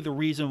is really the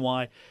reason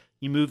why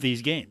you move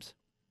these games.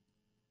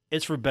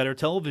 It's for better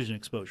television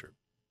exposure.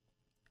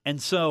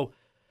 And so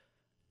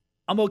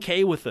I'm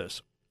okay with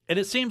this. And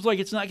it seems like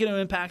it's not going to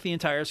impact the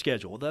entire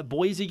schedule. That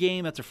Boise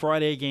game, that's a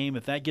Friday game.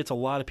 If that gets a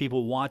lot of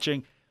people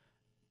watching,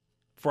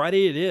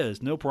 Friday it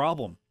is, no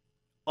problem.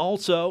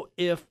 Also,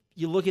 if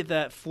you look at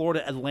that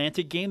Florida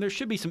Atlantic game, there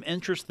should be some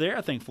interest there.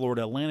 I think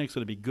Florida Atlantic's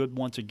going to be good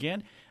once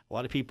again. A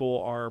lot of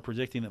people are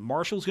predicting that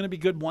Marshall's going to be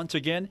good once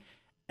again.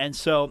 And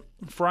so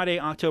Friday,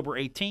 October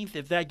 18th,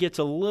 if that gets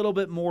a little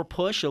bit more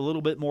push, a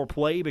little bit more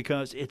play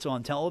because it's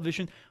on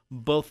television,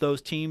 both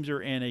those teams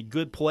are in a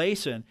good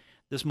place, and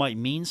this might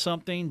mean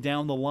something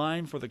down the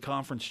line for the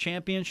conference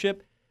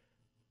championship.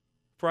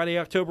 Friday,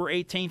 October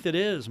 18th it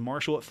is,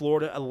 Marshall at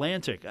Florida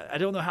Atlantic. I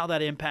don't know how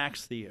that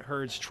impacts the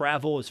Herd's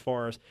travel as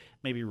far as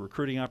maybe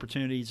recruiting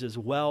opportunities as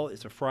well.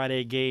 It's a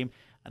Friday game.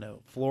 I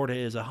know Florida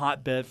is a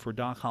hotbed for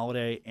Doc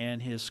Holliday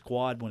and his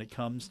squad when it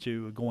comes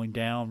to going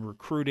down,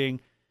 recruiting.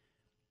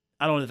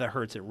 I don't know if that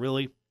hurts it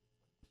really,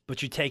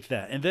 but you take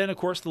that. And then, of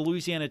course, the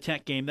Louisiana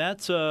Tech game,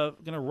 that's going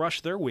to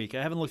rush their week.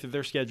 I haven't looked at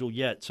their schedule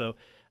yet, so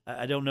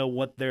I don't know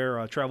what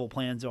their travel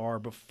plans are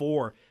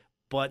before.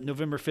 But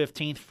November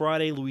 15th,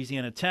 Friday,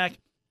 Louisiana Tech.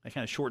 That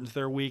kind of shortens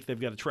their week. They've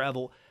got to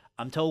travel.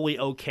 I'm totally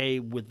okay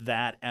with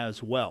that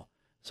as well.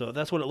 So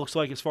that's what it looks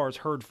like as far as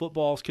Herd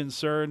football is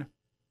concerned.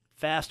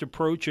 Fast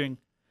approaching.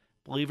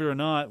 Believe it or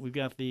not, we've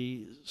got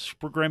the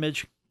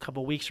scrimmage a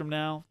couple weeks from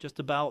now, just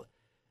about.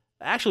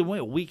 Actually, wait,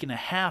 a week and a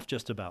half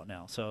just about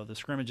now. So the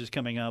scrimmage is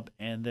coming up,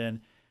 and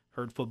then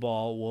Herd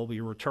football will be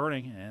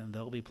returning, and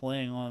they'll be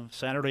playing on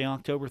Saturday,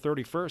 October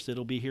 31st.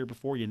 It'll be here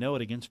before you know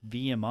it against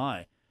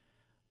VMI.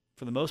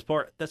 For the most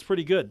part, that's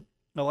pretty good.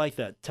 I like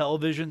that.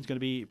 Television is going to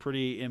be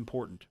pretty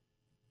important.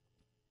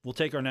 We'll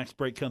take our next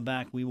break, come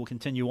back. We will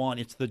continue on.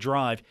 It's The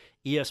Drive,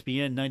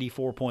 ESPN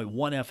 94.1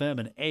 FM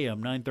and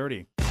AM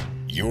 930.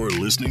 You're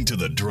listening to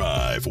The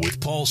Drive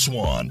with Paul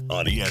Swann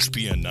on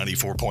ESPN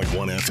 94.1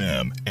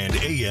 FM and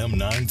AM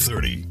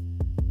 930.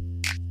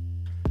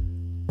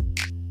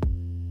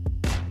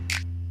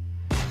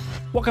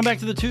 Welcome back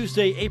to the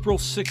Tuesday, April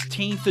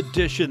 16th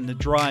edition. The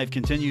Drive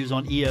continues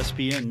on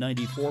ESPN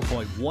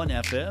 94.1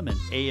 FM and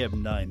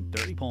AM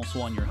 930. Paul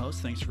Swann, your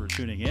host. Thanks for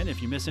tuning in.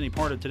 If you miss any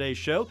part of today's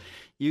show,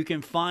 you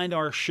can find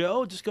our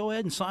show. Just go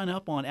ahead and sign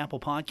up on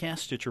Apple Podcasts,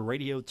 Stitcher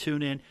Radio,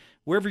 TuneIn.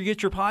 Wherever you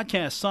get your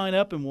podcast, sign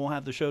up, and we'll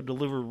have the show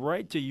delivered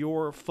right to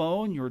your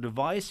phone, your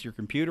device, your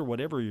computer,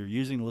 whatever you're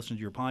using to listen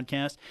to your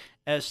podcast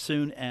as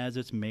soon as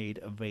it's made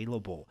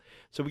available.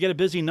 So we got a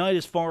busy night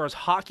as far as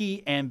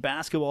hockey and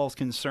basketball is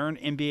concerned.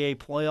 NBA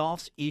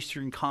playoffs,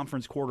 Eastern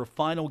Conference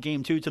quarterfinal,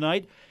 Game 2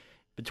 tonight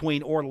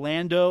between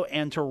Orlando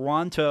and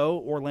Toronto.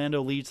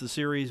 Orlando leads the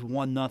series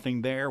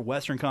 1-0 there.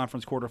 Western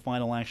Conference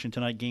quarterfinal action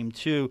tonight, Game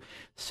 2,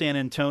 San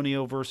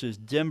Antonio versus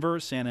Denver.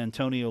 San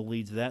Antonio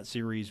leads that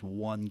series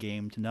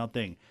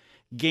 1-0.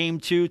 Game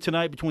 2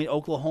 tonight between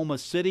Oklahoma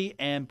City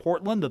and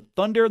Portland, the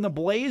Thunder and the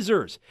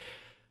Blazers.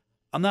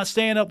 I'm not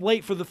staying up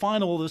late for the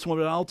final of this one,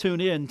 but I'll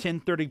tune in.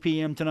 10:30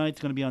 p.m. tonight.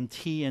 It's going to be on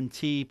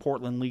TNT.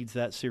 Portland leads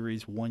that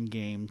series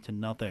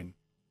 1-0.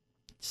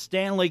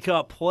 Stanley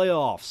Cup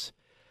playoffs.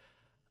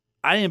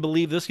 I didn't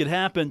believe this could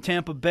happen.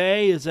 Tampa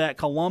Bay is at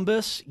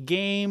Columbus.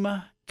 Game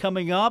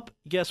coming up.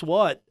 Guess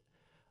what?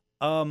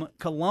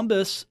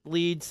 Columbus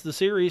leads the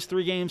series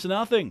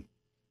 3-0.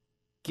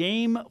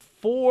 Game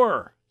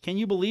 4. Can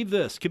you believe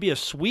this? Could be a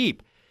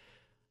sweep.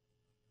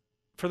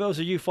 For those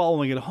of you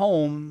following at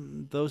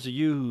home, those of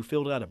you who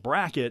filled out a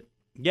bracket,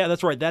 yeah,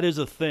 that's right. That is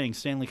a thing.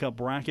 Stanley Cup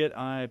bracket.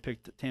 I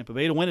picked Tampa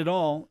Bay to win it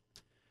all.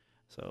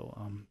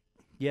 So,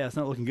 yeah, it's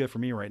not looking good for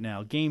me right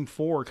now. Game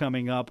 4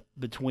 coming up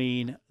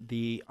between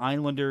the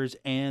Islanders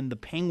and the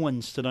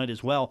Penguins tonight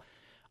as well.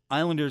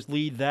 Islanders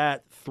lead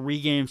that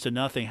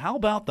 3-0. How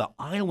about the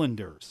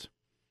Islanders?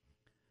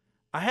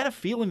 I had a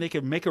feeling they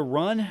could make a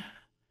run.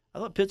 I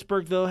thought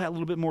Pittsburgh, though, had a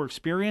little bit more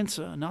experience.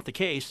 Not the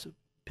case.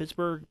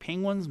 Pittsburgh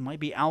Penguins might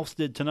be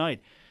ousted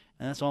tonight.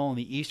 And that's all in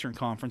the Eastern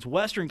Conference.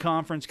 Western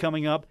Conference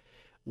coming up.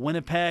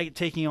 Winnipeg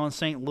taking on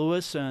St.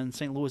 Louis, and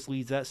St. Louis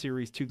leads that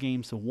series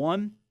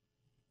 2-1.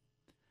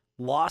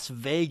 Las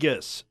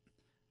Vegas.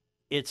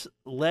 It's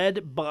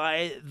led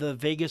by the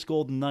Vegas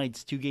Golden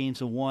Knights,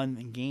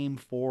 2-1. Game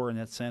 4, and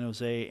that's San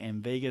Jose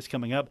and Vegas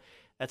coming up.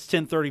 That's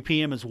 10:30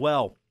 p.m. as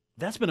well.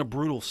 That's been a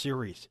brutal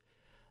series.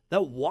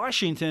 That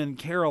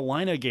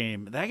Washington-Carolina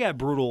game, that got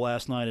brutal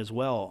last night as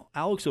well.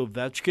 Alex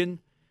Ovechkin,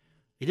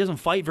 he doesn't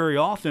fight very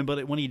often,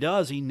 but when he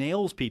does, he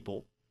nails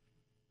people.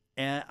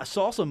 And I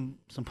saw some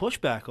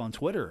pushback on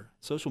Twitter,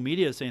 social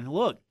media, saying,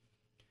 look,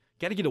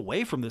 got to get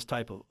away from this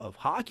type of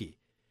hockey,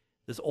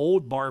 this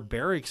old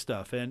barbaric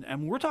stuff.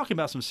 And we're talking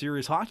about some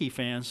serious hockey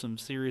fans, some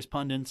serious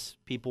pundits,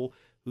 people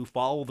who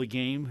follow the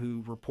game,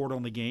 who report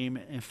on the game,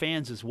 and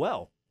fans as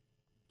well.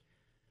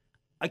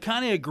 I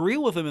kind of agree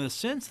with them in the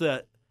sense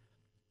that,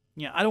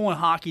 I don't want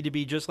hockey to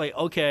be just like,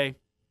 okay,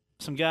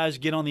 some guys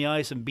get on the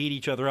ice and beat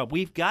each other up.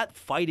 We've got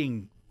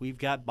fighting. We've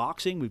got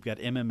boxing. We've got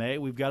MMA.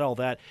 We've got all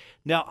that.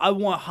 Now, I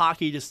want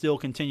hockey to still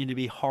continue to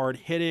be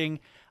hard-hitting.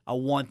 I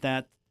want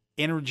that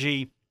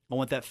energy. I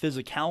want that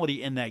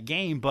physicality in that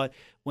game. But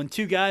when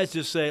two guys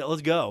just say,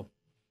 let's go,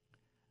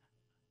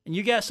 and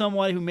you got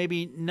someone who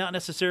maybe not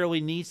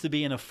necessarily needs to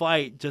be in a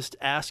fight, just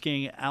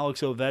asking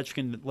Alex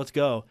Ovechkin, let's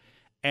go,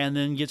 and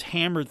then gets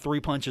hammered 3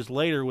 punches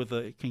later with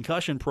a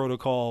concussion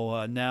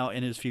protocol now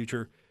in his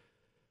future,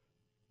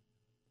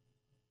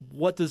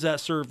 what does that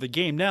serve the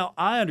game? Now,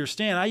 I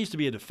understand. I used to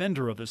be a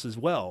defender of this as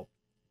well.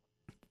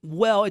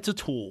 Well, it's a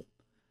tool.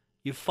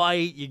 You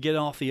fight, you get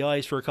off the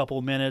ice for a couple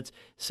of minutes.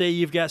 Say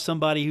you've got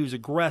somebody who's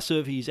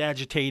aggressive, he's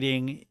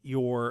agitating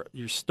your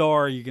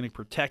star, you're going to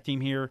protect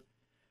him here.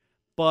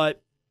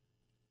 But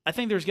I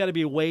think there's got to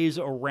be ways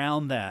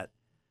around that.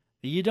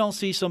 You don't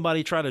see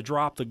somebody try to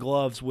drop the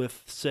gloves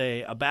with,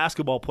 say, a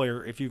basketball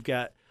player if you've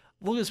got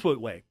 – look at this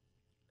way.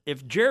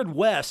 If Jared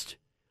West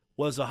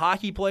was a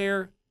hockey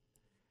player,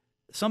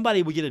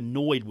 somebody would get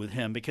annoyed with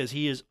him because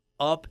he is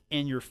up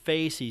in your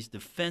face. He's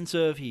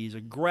defensive. He's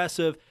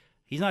aggressive.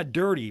 He's not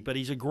dirty, but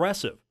he's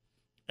aggressive.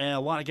 And a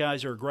lot of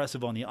guys are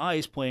aggressive on the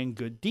ice playing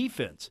good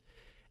defense.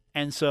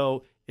 And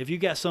so if you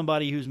got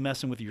somebody who's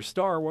messing with your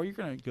star, well, you're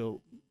going to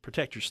go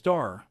protect your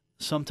star.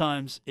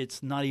 Sometimes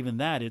it's not even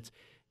that. It's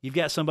you've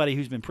got somebody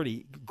who's been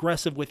pretty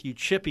aggressive with you,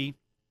 chippy.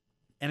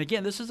 And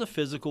again, this is a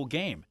physical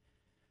game.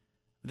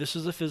 It's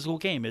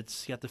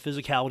got the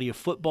physicality of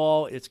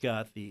football. It's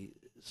got the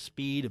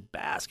speed of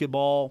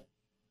basketball.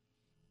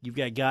 You've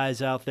got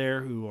guys out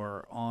there who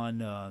are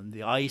on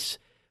the ice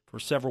for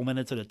several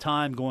minutes at a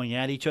time going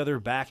at each other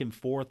back and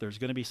forth. There's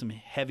going to be some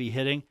heavy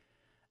hitting.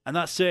 I'm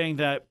not saying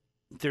that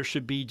there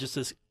should be just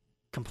this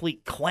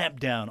complete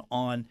clampdown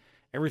on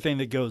everything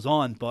that goes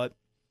on, but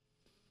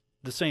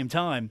at the same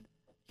time,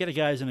 you got a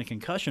guy's in a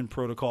concussion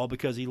protocol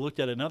because he looked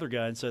at another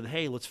guy and said,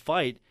 hey, let's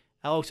fight.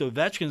 Alex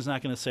Ovechkin's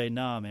not going to say,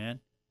 nah, man.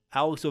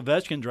 Alex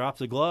Ovechkin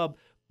drops a glove,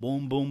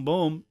 boom, boom,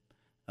 boom.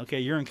 Okay,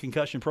 you're in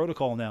concussion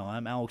protocol now.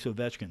 I'm Alex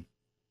Ovechkin.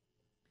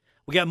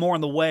 We got more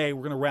on the way.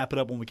 We're going to wrap it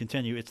up when we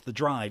continue. It's The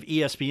Drive,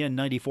 ESPN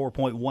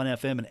 94.1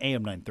 FM and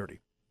AM 930.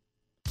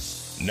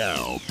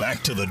 Now,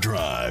 back to The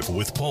Drive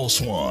with Paul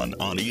Swan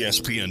on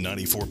ESPN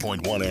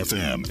 94.1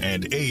 FM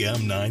and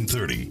AM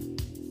 930.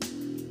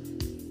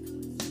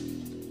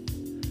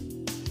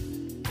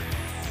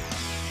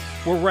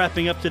 We're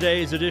wrapping up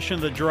today's edition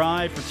of The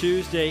Drive for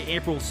Tuesday,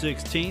 April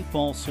 16th.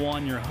 Paul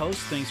Swan, your host.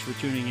 Thanks for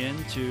tuning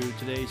in to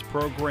today's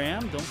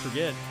program. Don't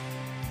forget,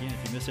 again,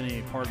 if you miss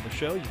any part of the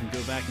show, you can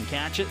go back and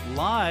catch it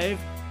live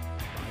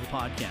on the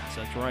podcast.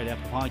 That's right,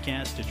 Apple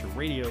Podcasts, Stitcher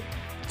Radio,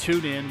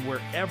 TuneIn,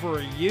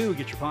 wherever you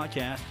get your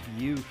podcast,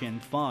 you can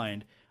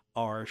find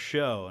our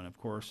show. And, of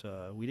course,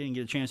 we didn't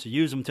get a chance to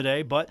use them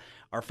today, but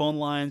our phone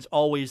lines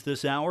always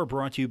this hour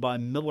brought to you by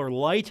Miller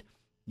Lite.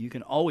 You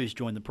can always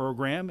join the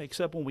program,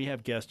 except when we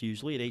have guests,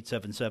 usually at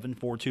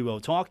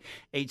 877-420-TALK,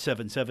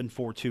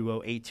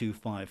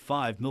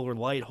 877-420-8255. Miller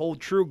Lite,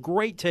 hold true,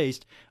 great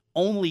taste,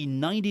 only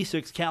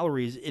 96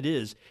 calories. It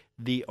is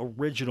the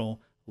original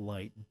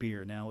light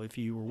beer. Now, if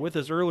you were with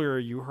us earlier,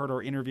 you heard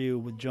our interview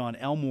with John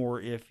Elmore.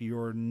 If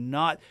you're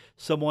not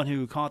someone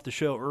who caught the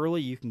show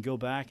early, you can go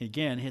back and,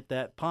 again, hit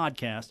that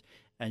podcast,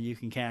 and you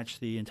can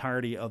catch the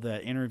entirety of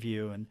that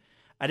interview. And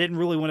I didn't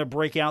really want to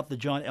break out the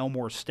John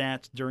Elmore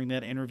stats during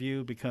that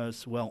interview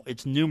because, well,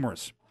 it's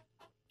numerous.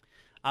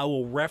 I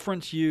will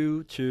reference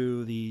you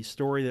to the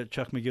story that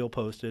Chuck McGill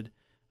posted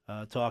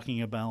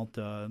talking about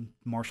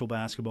Marshall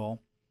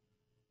basketball,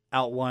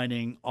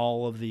 outlining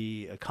all of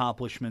the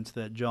accomplishments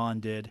that John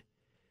did.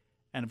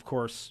 And, of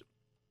course,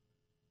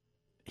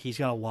 he's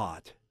got a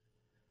lot.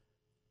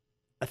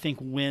 I think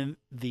when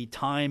the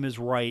time is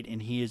right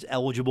and he is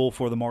eligible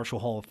for the Marshall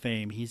Hall of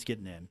Fame, he's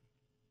getting in.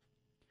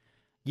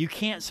 You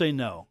can't say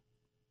no.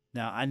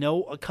 Now, I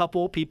know a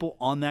couple people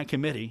on that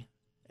committee,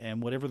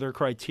 and whatever their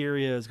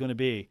criteria is going to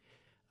be,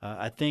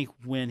 I think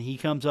when he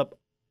comes up,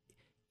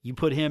 you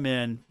put him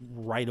in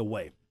right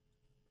away.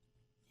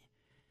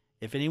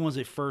 If anyone's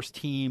a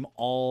first-team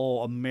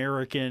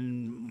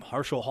All-American,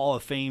 Marshall Hall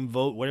of Fame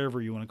vote,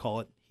 whatever you want to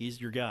call it,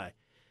 he's your guy.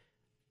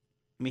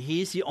 I mean,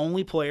 he's the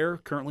only player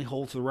currently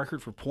holds the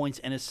record for points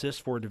and assists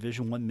for a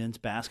Division I men's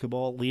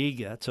basketball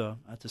league. That's a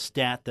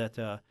stat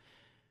that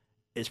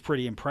is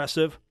pretty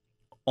impressive.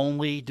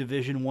 Only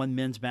Division I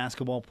men's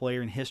basketball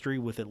player in history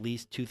with at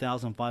least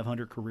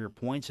 2,500 career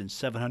points and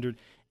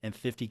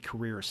 750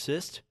 career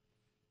assists,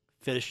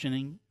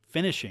 finishing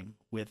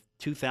with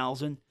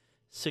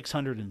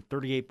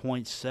 2,638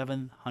 points,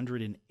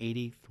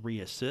 783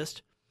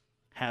 assists,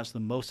 has the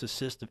most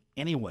assists of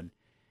anyone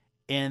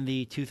in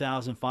the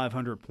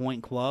 2,500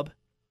 point club.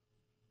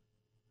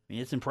 I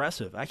mean, it's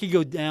impressive. I could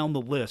go down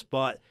the list,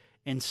 but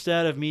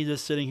instead of me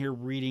just sitting here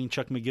reading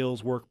Chuck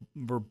McGill's work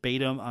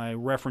verbatim, I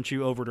reference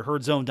you over to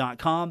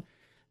herdzone.com,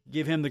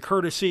 give him the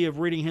courtesy of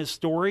reading his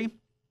story.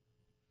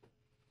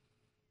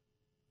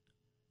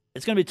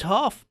 It's going to be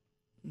tough.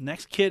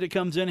 Next kid that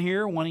comes in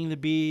here wanting to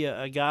be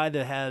a guy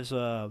that has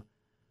a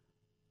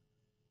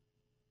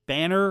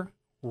banner,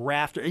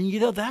 rafter,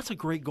 and that's a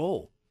great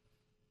goal.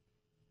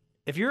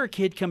 If you're a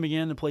kid coming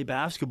in to play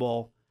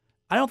basketball,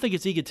 I don't think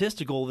it's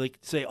egotistical to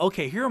say,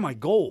 okay, here are my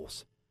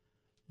goals.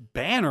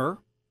 Banner,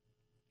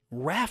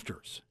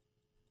 rafters.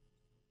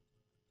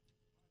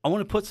 I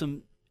want to put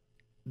some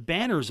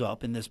banners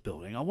up in this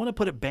building. I want to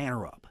put a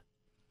banner up.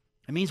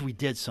 It means we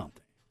did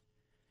something.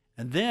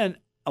 And then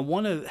I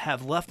want to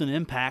have left an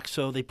impact,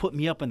 so they put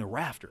me up in the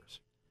rafters.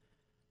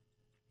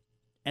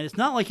 And it's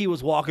not like he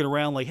was walking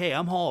around like, hey,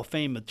 I'm Hall of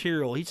Fame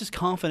material. He's just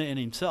confident in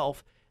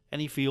himself, and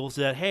he feels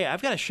that, hey,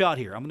 I've got a shot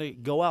here. I'm going to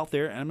go out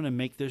there, and I'm going to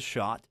make this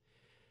shot.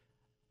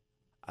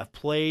 I've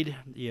played,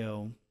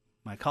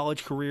 my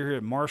college career here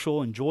at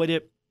Marshall, enjoyed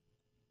it.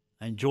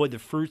 I enjoyed the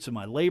fruits of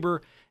my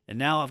labor, and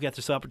now I've got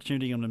this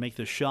opportunity. I'm going to make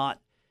this shot.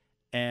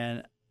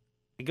 And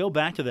I go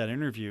back to that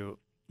interview.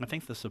 I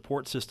think the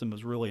support system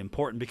is really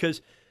important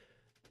because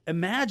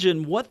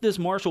imagine what this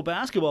Marshall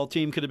basketball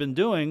team could have been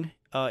doing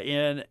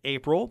in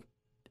April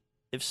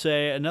if,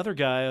 say, another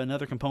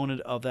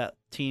component of that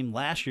team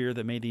last year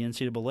that made the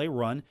NCAA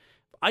run,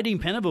 Idean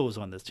Penavo was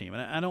on this team.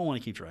 And I don't want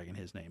to keep dragging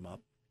his name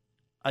up.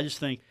 I just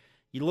think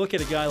you look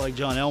at a guy like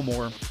John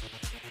Elmore,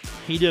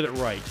 he did it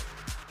right.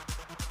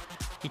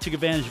 He took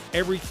advantage of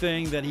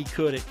everything that he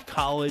could at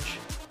college,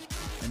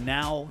 and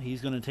now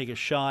he's going to take a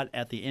shot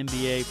at the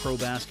NBA, pro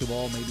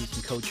basketball, maybe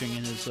some coaching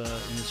in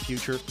his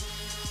future.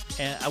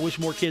 And I wish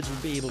more kids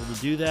would be able to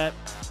do that.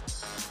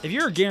 If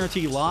you're a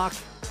guaranteed lock,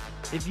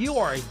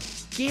 you're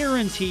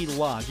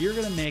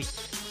going to make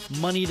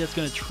money that's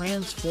going to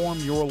transform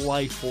your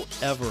life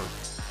forever.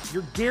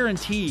 You're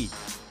guaranteed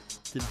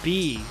to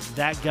be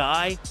that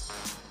guy,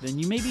 then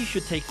maybe you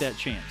should take that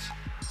chance.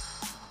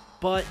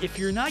 But if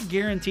you're not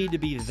guaranteed to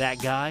be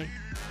that guy,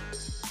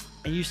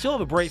 and you still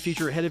have a bright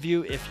future ahead of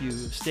you if you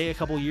stay a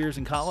couple years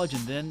in college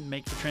and then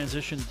make the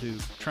transition to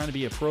trying to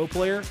be a pro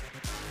player,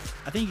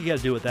 I think you got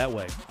to do it that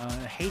way. I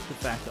hate the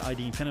fact that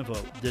Idean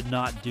Penavo did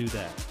not do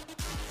that.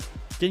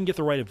 Didn't get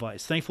the right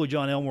advice. Thankfully,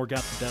 John Elmore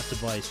got the best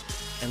advice,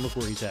 and look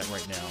where he's at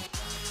right now.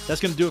 That's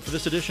going to do it for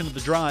this edition of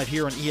The Drive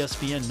here on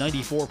ESPN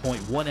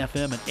 94.1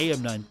 FM and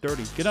AM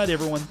 930. Good night,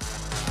 everyone.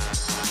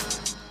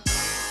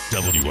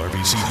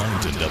 WRBC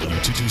Huntington,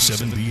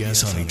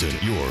 W227BS Huntington,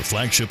 your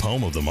flagship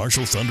home of the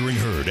Marshall Thundering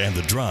Herd and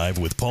The Drive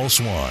with Paul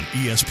Swan,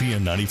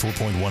 ESPN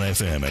 94.1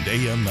 FM and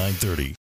AM 930.